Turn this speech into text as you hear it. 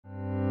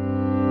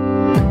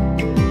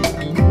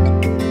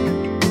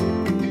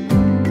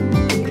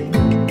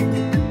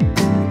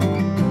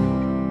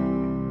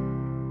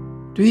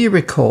Do you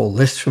recall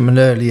this from an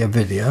earlier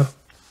video?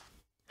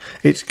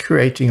 It's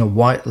creating a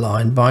white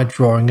line by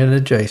drawing an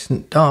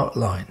adjacent dark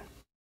line.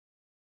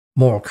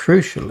 More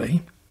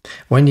crucially,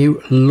 when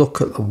you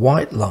look at the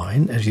white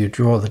line as you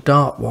draw the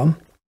dark one,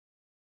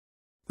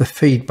 the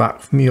feedback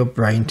from your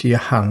brain to your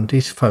hand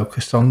is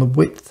focused on the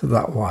width of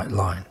that white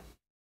line.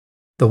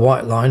 The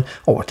white line,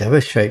 or whatever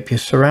shape you're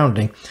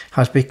surrounding,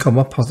 has become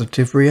a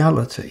positive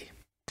reality,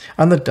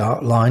 and the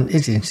dark line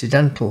is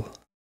incidental.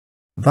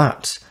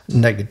 That's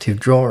negative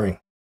drawing.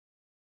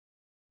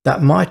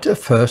 That might at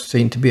first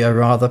seem to be a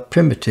rather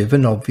primitive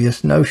and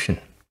obvious notion,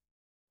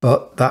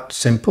 but that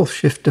simple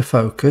shift of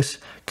focus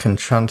can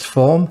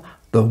transform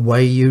the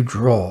way you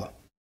draw.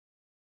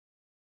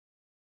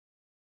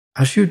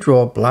 As you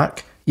draw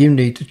black, you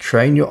need to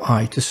train your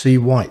eye to see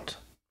white,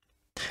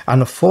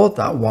 and afford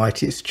that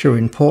white its true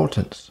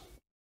importance.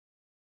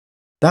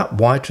 That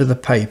white of the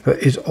paper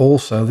is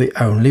also the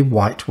only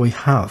white we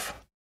have,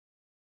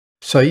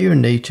 so you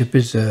need to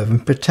preserve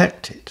and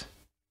protect it.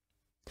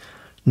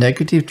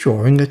 Negative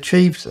drawing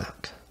achieves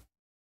that,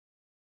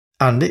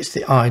 and it's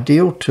the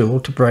ideal tool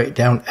to break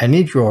down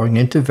any drawing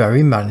into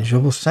very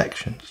manageable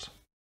sections.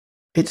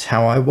 It's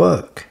how I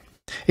work.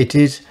 It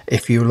is,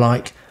 if you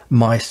like,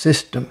 my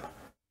system.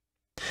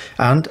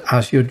 And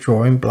as you're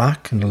drawing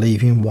black and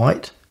leaving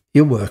white,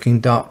 you're working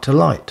dark to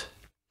light,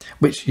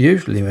 which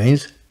usually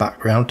means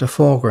background to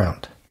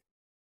foreground,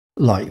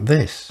 like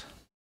this.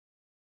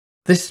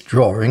 This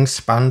drawing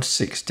spanned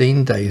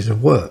 16 days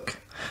of work,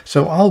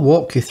 so I'll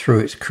walk you through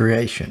its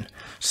creation,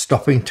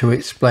 stopping to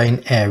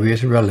explain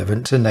areas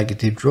relevant to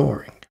negative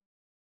drawing.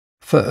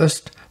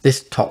 First,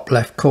 this top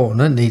left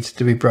corner needs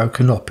to be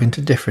broken up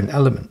into different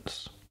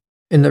elements.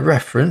 In the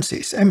reference,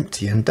 it's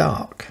empty and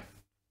dark,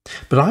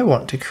 but I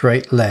want to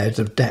create layers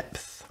of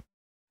depth,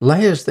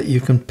 layers that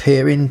you can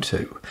peer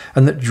into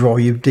and that draw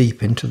you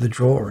deep into the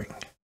drawing.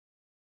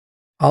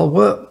 I'll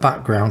work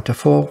background to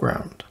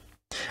foreground,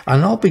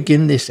 and I'll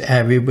begin this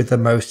area with the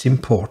most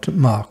important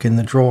mark in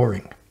the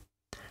drawing: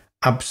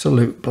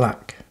 absolute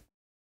black.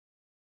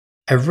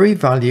 Every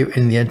value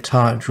in the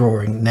entire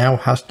drawing now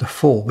has to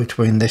fall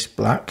between this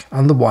black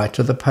and the white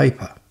of the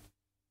paper.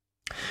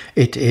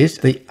 It is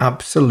the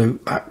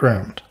absolute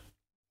background.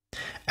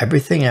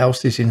 Everything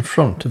else is in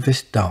front of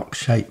this dark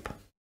shape.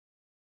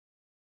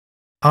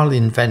 I'll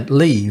invent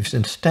leaves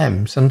and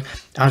stems and,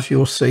 as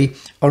you'll see,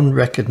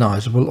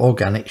 unrecognisable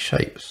organic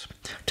shapes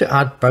to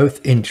add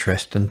both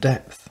interest and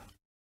depth.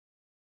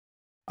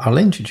 I'll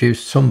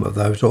introduce some of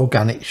those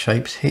organic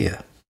shapes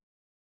here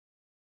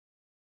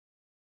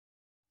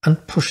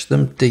and push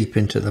them deep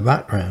into the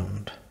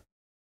background.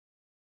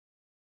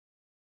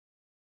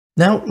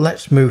 Now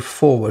let's move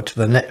forward to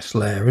the next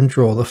layer and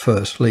draw the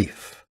first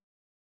leaf.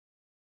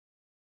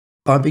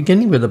 By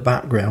beginning with a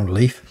background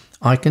leaf,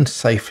 I can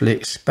safely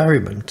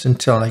experiment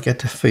until I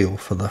get a feel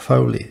for the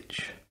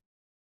foliage.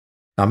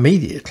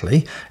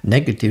 Immediately,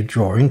 negative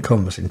drawing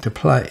comes into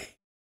play.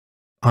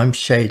 I'm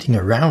shading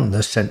around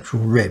the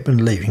central rib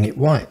and leaving it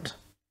white,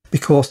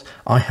 because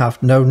I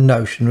have no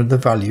notion of the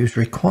values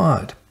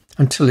required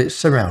until it's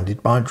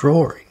surrounded by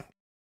drawing.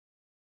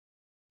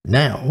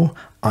 Now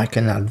I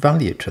can add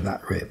value to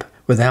that rib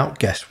without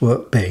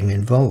guesswork being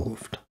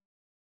involved.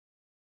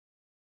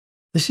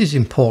 This is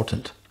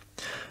important.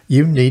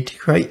 You need to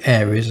create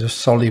areas of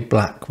solid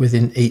black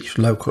within each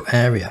local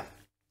area.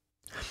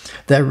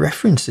 They're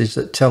references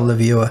that tell the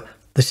viewer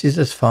this is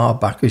as far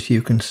back as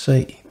you can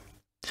see,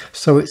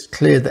 so it's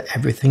clear that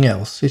everything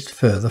else is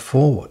further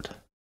forward.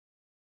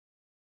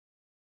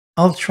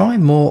 I'll try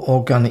more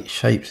organic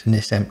shapes in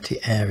this empty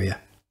area.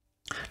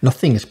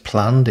 Nothing is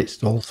planned,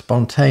 it's all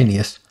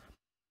spontaneous.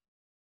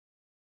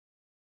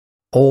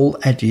 All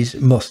edges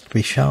must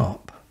be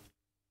sharp.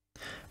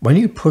 When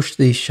you push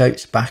these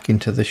shapes back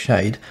into the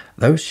shade,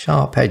 those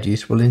sharp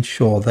edges will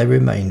ensure they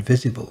remain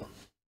visible.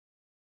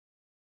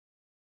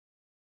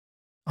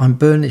 I'm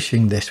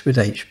burnishing this with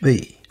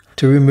HB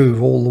to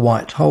remove all the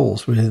white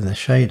holes within the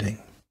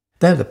shading.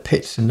 They're the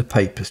pits in the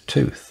paper's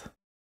tooth.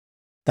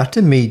 That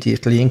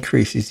immediately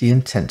increases the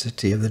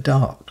intensity of the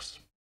darks,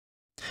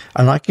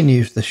 and I can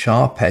use the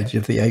sharp edge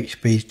of the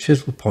HB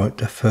chisel point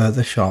to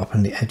further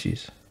sharpen the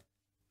edges.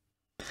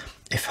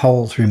 If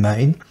holes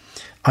remain,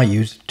 I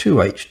use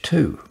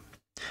 2H2.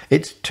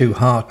 It's too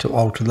hard to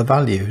alter the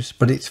values,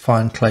 but its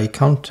fine clay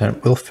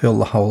content will fill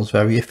the holes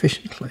very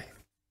efficiently.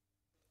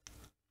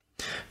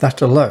 That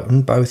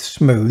alone both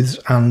smooths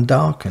and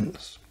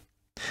darkens,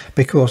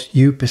 because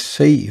you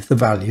perceive the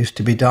values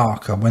to be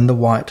darker when the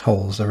white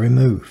holes are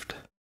removed.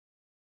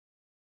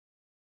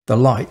 The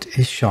light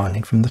is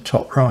shining from the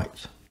top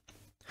right.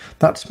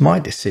 That's my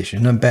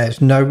decision and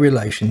bears no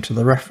relation to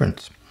the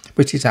reference,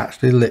 which is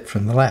actually lit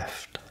from the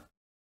left.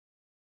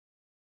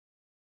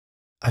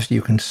 As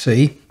you can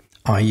see,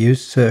 I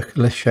use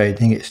circular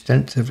shading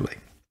extensively,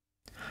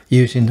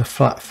 using the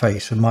flat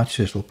face of my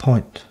chisel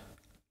point.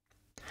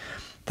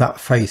 That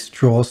face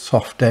draws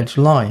soft edge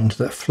lines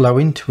that flow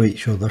into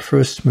each other for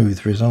a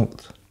smooth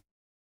result.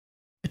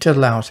 It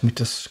allows me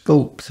to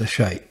sculpt the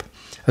shape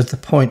as the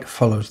point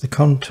follows the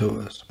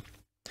contours,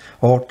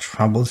 or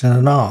travels in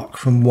an arc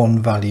from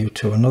one value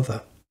to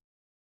another.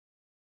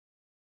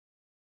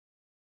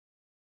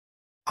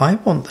 I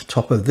want the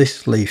top of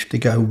this leaf to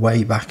go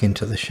way back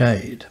into the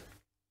shade,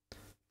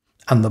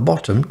 and the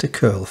bottom to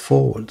curl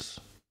forwards.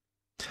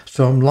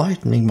 So I'm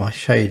lightening my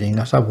shading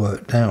as I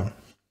work down.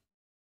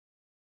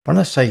 When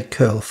I say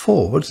curl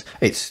forwards,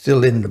 it's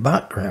still in the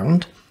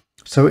background,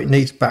 so it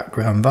needs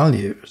background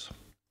values.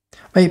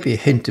 Maybe a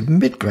hint of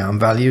midground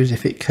values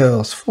if it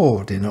curls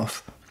forward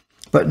enough,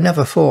 but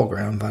never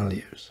foreground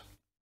values.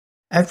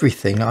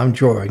 Everything I'm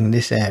drawing in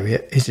this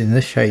area is in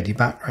the shady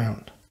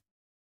background.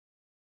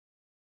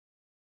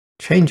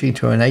 Changing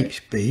to an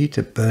HB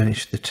to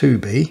burnish the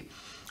 2B,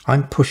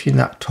 I'm pushing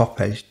that top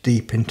edge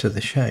deep into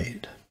the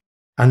shade,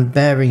 and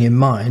bearing in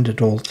mind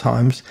at all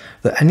times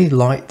that any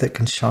light that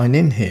can shine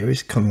in here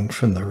is coming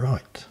from the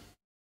right.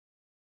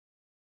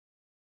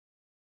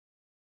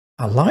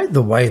 I like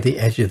the way the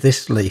edge of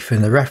this leaf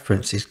in the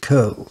reference is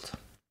curled,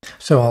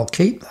 so I'll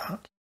keep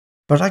that,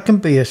 but I can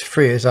be as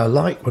free as I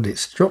like with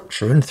its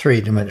structure and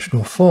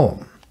three-dimensional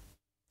form.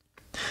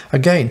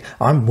 Again,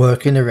 I'm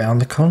working around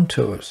the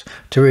contours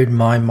to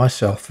remind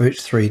myself of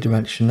its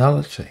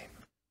three-dimensionality.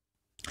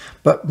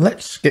 But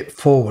let's skip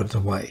forwards a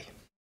way.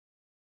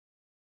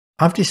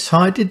 I've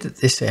decided that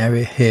this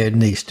area here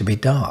needs to be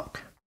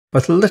dark,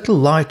 but a little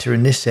lighter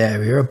in this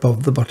area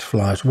above the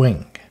butterfly's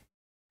wing.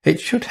 It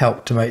should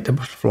help to make the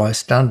butterfly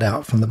stand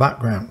out from the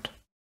background.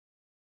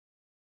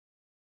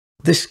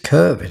 This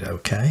curve is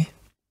okay,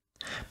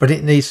 but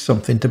it needs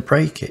something to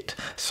break it,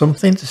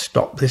 something to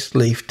stop this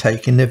leaf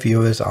taking the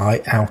viewer's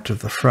eye out of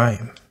the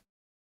frame.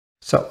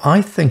 So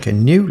I think a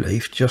new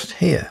leaf just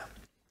here,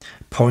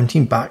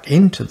 pointing back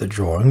into the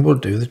drawing, will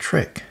do the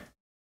trick.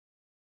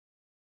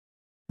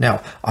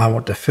 Now I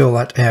want to fill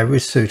that area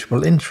with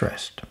suitable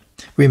interest,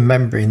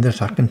 remembering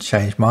that I can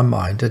change my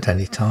mind at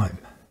any time.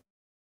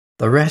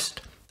 The rest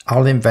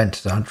I'll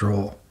invent as I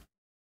draw.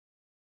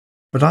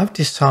 But I've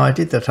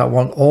decided that I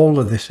want all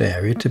of this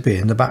area to be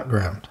in the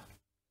background.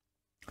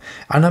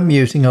 And I'm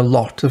using a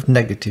lot of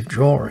negative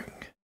drawing,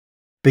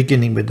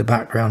 beginning with the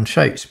background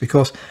shapes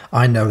because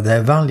I know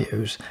their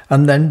values,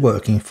 and then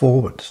working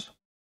forwards.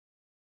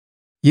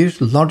 Use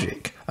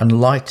logic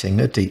and lighting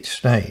at each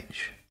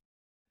stage.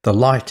 The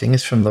lighting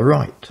is from the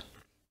right,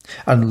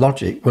 and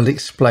logic will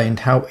explain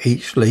how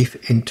each leaf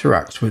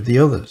interacts with the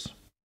others.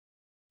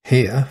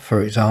 Here,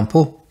 for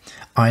example,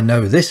 I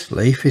know this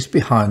leaf is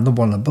behind the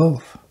one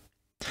above,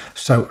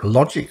 so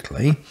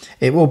logically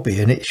it will be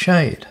in its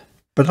shade.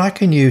 But I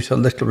can use a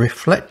little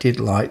reflected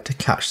light to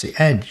catch the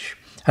edge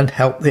and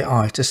help the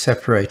eye to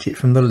separate it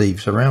from the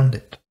leaves around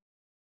it.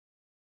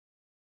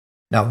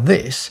 Now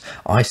this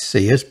I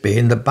see as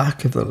being the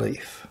back of the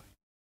leaf,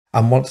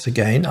 and once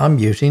again I'm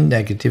using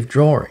negative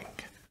drawing,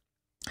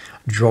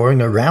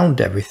 drawing around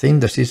everything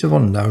that is of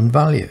unknown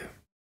value.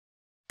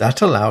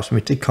 That allows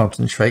me to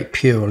concentrate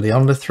purely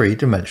on the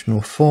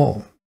three-dimensional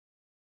form.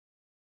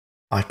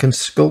 I can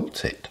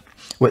sculpt it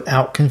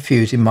without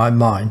confusing my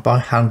mind by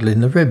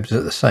handling the ribs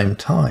at the same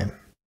time.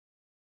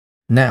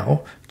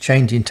 Now,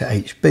 changing to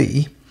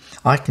HB,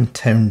 I can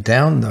tone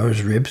down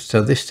those ribs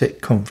so they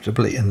sit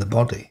comfortably in the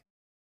body.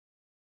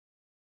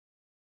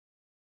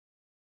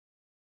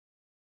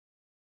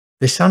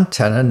 This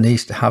antenna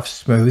needs to have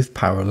smooth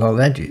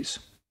parallel edges,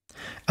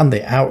 and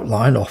the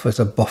outline offers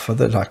a buffer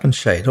that I can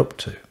shade up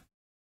to.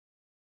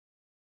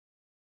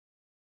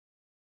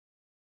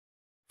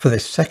 For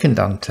this second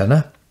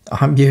antenna,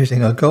 I'm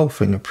using a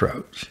golfing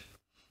approach,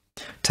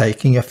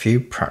 taking a few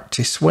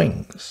practice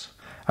swings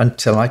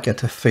until I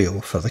get a feel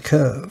for the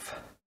curve.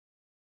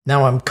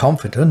 Now I'm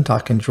confident I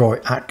can draw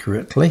it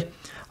accurately,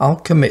 I'll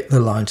commit the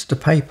lines to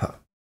paper.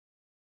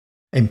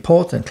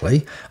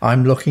 Importantly,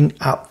 I'm looking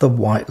at the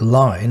white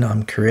line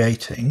I'm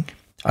creating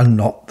and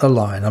not the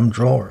line I'm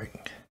drawing.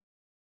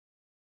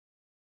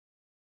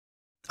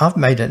 I've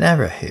made an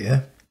error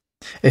here.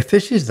 If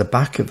this is the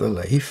back of the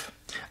leaf,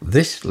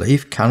 this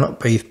leaf cannot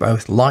be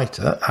both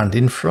lighter and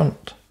in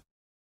front.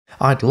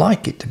 I'd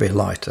like it to be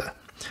lighter,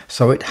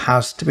 so it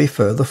has to be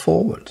further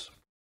forwards.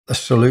 The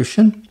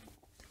solution?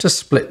 To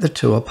split the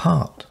two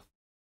apart.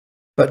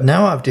 But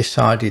now I've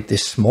decided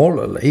this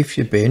smaller leaf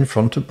should be in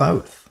front of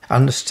both,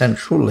 and the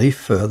central leaf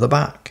further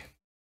back.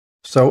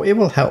 So it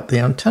will help the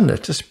antenna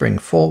to spring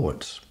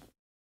forwards.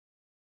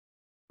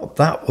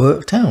 That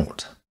worked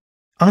out.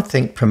 I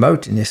think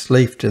promoting this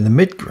leaf to the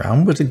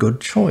midground was a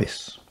good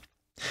choice.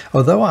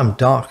 Although I'm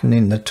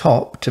darkening the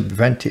top to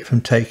prevent it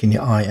from taking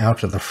your eye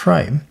out of the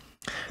frame,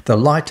 the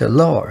lighter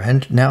lower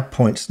end now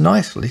points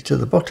nicely to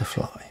the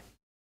butterfly.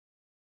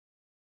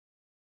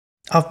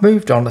 I've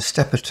moved on a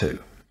step or two.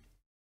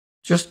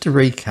 Just to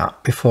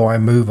recap before I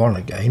move on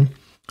again,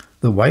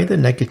 the way the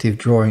negative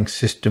drawing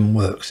system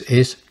works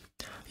is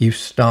you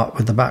start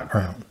with the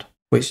background,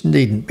 which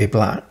needn't be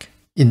black.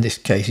 In this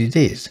case it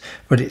is,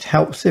 but it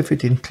helps if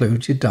it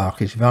includes your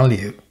darkest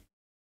value.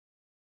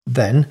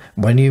 Then,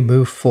 when you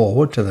move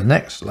forward to the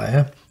next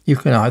layer, you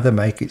can either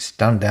make it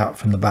stand out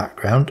from the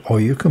background or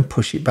you can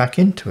push it back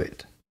into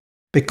it.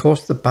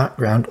 Because the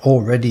background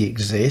already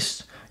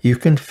exists, you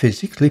can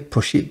physically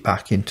push it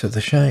back into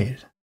the shade.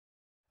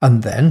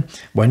 And then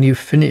when you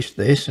finish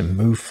this and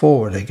move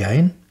forward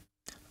again,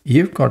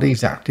 you've got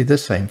exactly the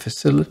same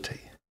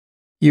facility.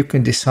 You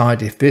can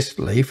decide if this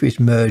leaf is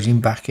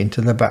merging back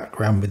into the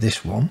background with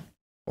this one,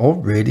 or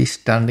really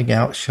standing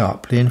out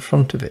sharply in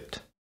front of it.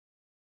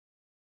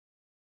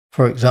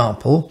 For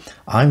example,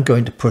 I'm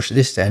going to push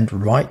this end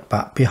right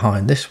back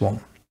behind this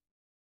one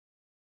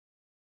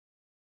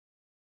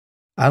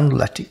and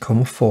let it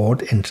come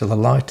forward into the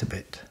light a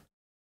bit,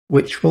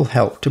 which will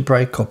help to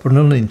break up an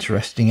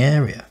uninteresting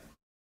area.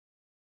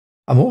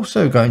 I'm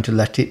also going to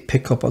let it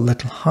pick up a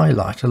little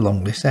highlight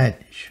along this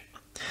edge,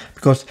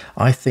 because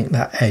I think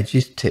that edge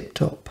is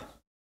tipped up.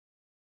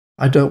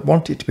 I don't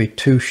want it to be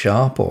too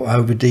sharp or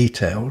over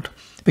detailed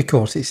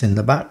because it's in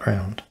the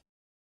background.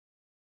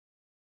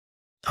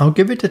 I'll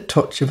give it a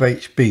touch of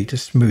HB to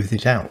smooth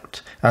it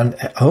out, and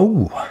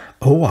oh,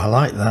 I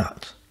like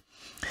that.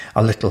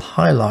 A little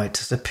highlight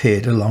has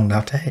appeared along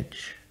that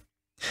edge.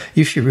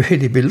 You should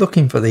really be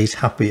looking for these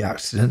happy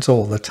accidents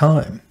all the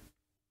time.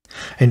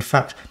 In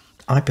fact,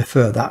 I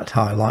prefer that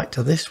highlight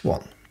to this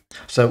one,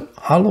 so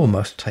I'll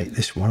almost take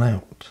this one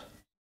out.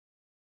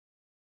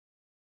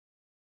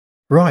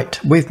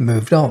 Right, we've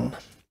moved on,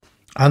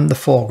 and the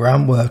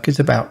foreground work is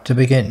about to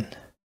begin.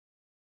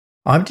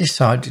 I've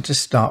decided to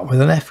start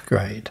with an F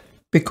grade,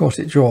 because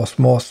it draws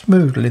more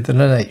smoothly than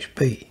an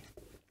HB.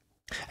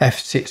 F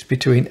sits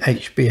between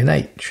HB and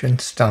H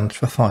and stands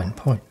for fine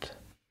point.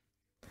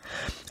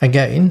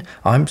 Again,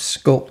 I'm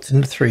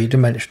sculpting the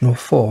three-dimensional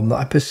form that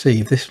I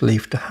perceive this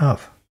leaf to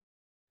have.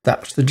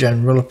 That's the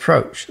general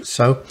approach,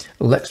 so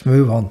let's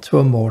move on to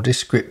a more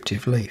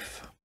descriptive leaf.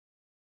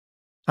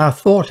 I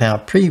thought our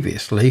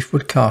previous leaf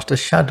would cast a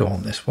shadow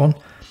on this one,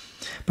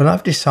 but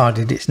I've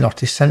decided it's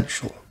not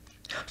essential,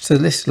 so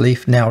this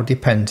leaf now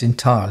depends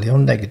entirely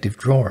on negative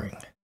drawing.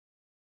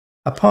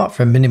 Apart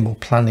from minimal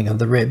planning of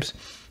the ribs,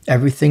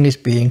 everything is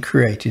being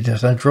created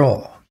as I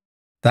draw.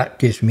 That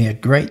gives me a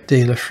great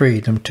deal of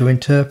freedom to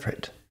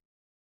interpret.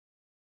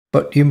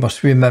 But you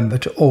must remember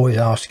to always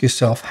ask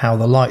yourself how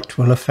the light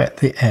will affect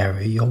the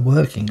area you're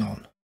working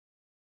on.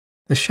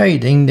 The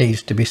shading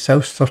needs to be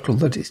so subtle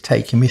that it's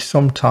taking me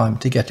some time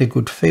to get a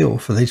good feel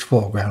for these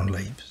foreground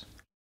leaves,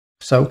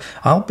 so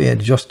I'll be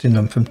adjusting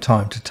them from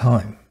time to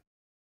time.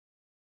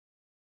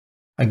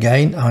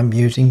 Again, I'm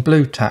using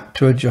blue tack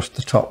to adjust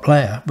the top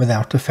layer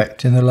without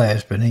affecting the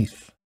layers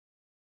beneath.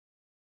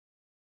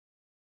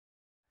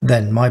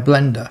 Then my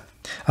blender,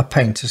 a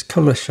painter's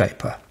colour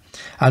shaper,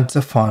 adds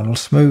a final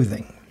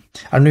smoothing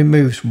and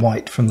removes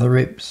white from the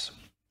ribs.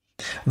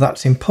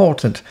 That's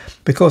important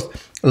because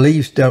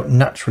leaves don't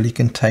naturally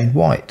contain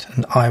white,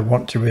 and I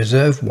want to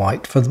reserve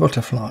white for the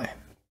butterfly.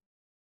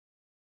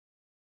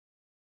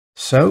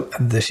 So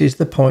this is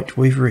the point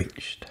we've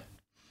reached,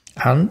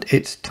 and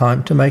it's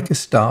time to make a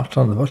start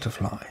on the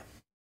butterfly.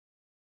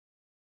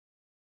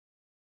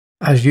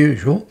 As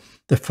usual,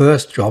 the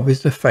first job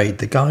is to fade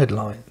the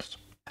guidelines,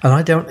 and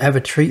I don't ever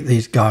treat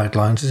these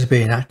guidelines as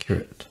being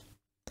accurate.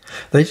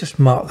 They just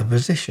mark the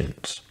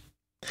positions.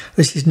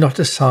 This is not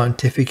a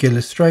scientific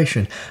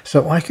illustration,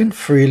 so I can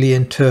freely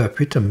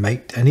interpret and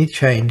make any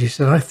changes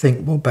that I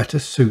think will better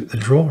suit the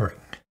drawing.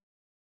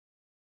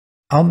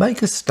 I'll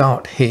make a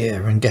start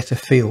here and get a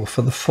feel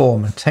for the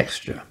form and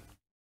texture.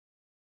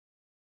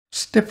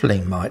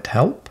 Stippling might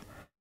help,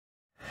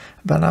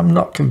 but I'm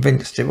not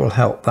convinced it will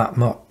help that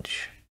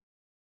much.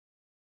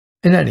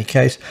 In any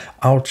case,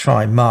 I'll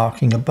try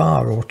marking a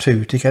bar or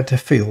two to get a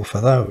feel for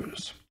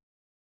those.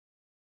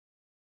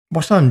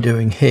 What I'm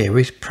doing here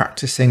is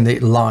practicing the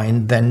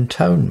line then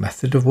tone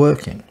method of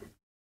working.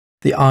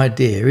 The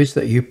idea is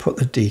that you put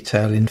the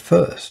detail in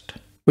first,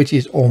 which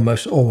is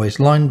almost always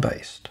line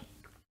based.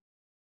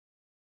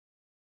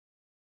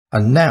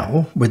 And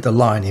now, with the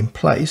line in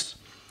place,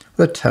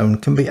 the tone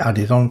can be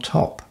added on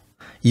top,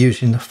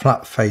 using the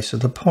flat face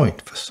of the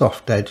point for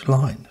soft edge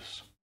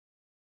lines.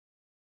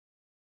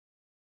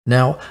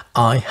 Now,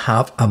 I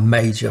have a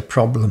major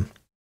problem.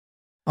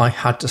 I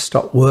had to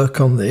stop work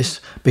on this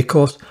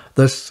because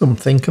there's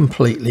something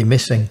completely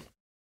missing.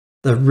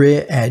 The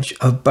rear edge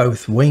of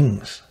both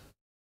wings.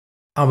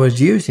 I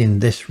was using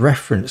this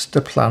reference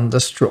to plan the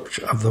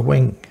structure of the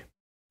wing.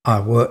 I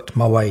worked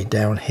my way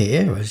down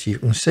here, as you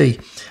can see,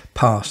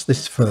 past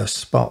this first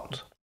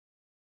spot,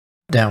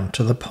 down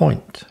to the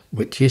point,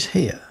 which is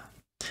here.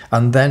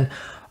 And then,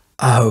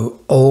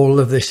 oh, all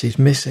of this is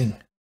missing.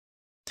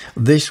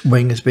 This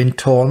wing has been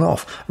torn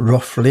off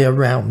roughly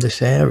around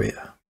this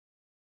area.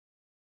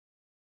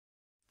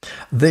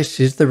 This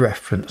is the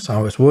reference I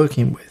was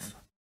working with.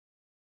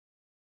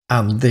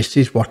 And this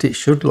is what it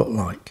should look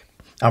like.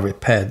 I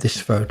repaired this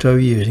photo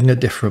using a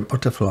different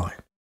butterfly.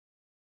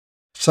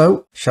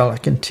 So, shall I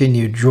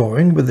continue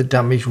drawing with the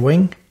damaged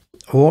wing,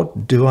 or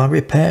do I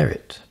repair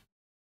it?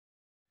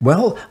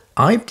 Well,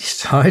 I've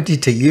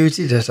decided to use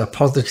it as a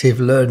positive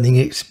learning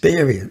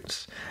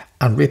experience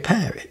and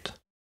repair it.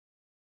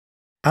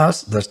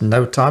 As there's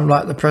no time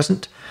like the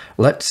present,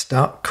 let's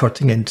start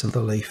cutting into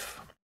the leaf.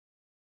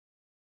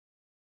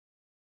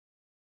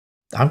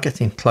 I'm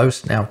getting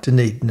close now to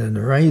needing an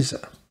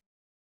eraser.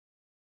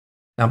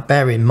 Now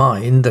bear in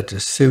mind that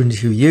as soon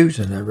as you use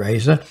an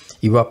eraser,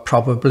 you are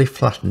probably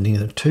flattening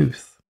the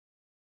tooth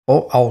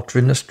or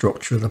altering the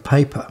structure of the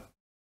paper.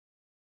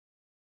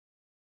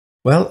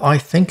 Well, I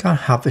think I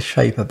have the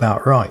shape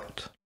about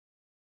right.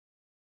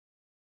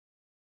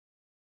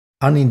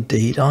 And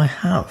indeed I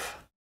have.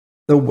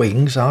 The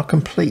wings are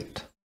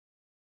complete.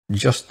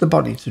 Just the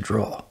body to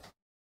draw.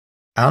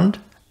 And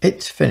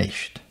it's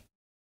finished.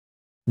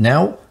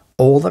 Now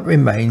all that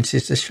remains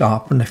is to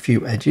sharpen a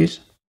few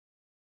edges,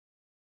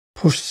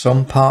 push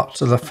some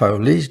parts of the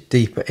foliage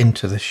deeper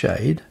into the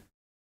shade,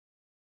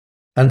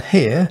 and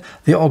here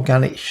the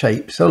organic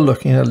shapes are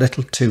looking a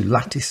little too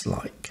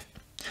lattice-like,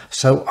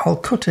 so I'll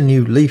cut a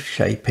new leaf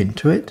shape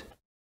into it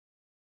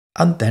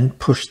and then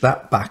push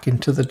that back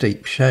into the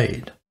deep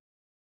shade.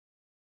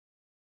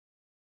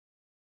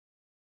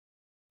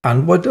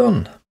 And we're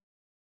done.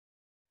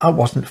 I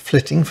wasn't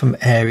flitting from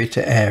area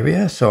to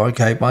area, so I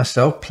gave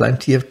myself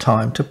plenty of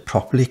time to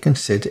properly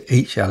consider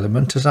each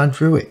element as I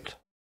drew it.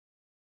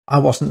 I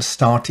wasn't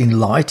starting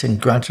light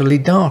and gradually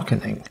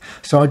darkening,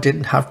 so I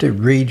didn't have to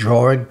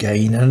redraw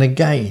again and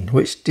again,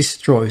 which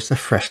destroys the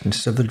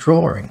freshness of the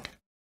drawing.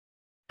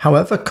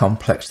 However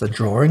complex the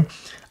drawing,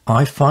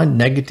 I find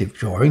negative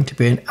drawing to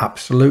be an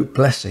absolute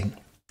blessing.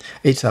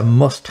 It's a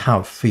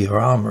must-have for your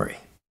armoury.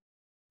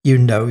 You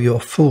know your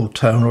full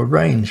tonal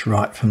range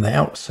right from the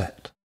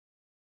outset.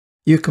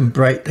 You can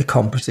break the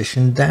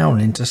composition down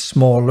into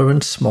smaller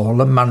and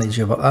smaller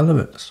manageable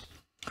elements,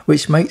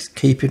 which makes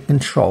keeping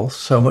control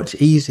so much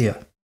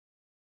easier.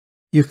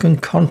 You can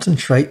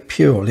concentrate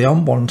purely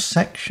on one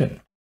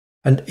section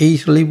and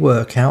easily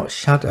work out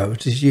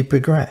shadows as you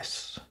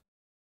progress.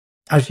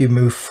 As you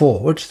move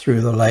forward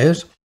through the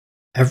layers,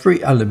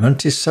 every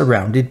element is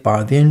surrounded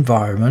by the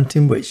environment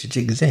in which it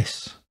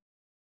exists.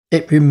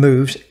 It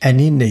removes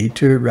any need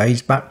to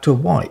erase back to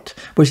white,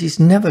 which is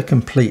never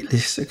completely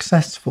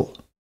successful.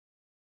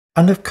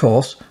 And of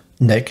course,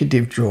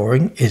 negative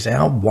drawing is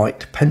our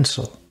white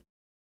pencil.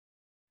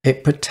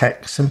 It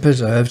protects and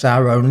preserves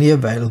our only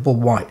available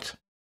white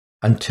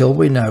until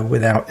we know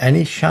without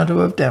any shadow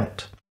of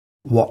doubt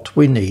what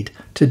we need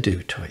to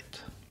do to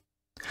it.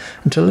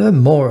 And to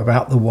learn more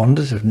about the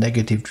wonders of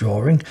negative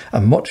drawing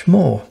and much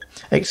more,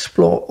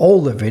 explore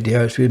all the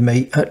videos with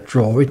me at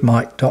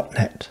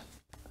drawwithmike.net,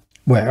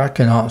 where I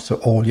can answer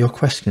all your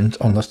questions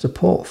on the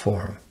support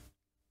forum.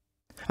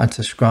 And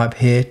subscribe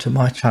here to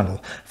my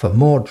channel for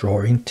more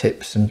drawing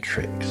tips and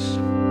tricks.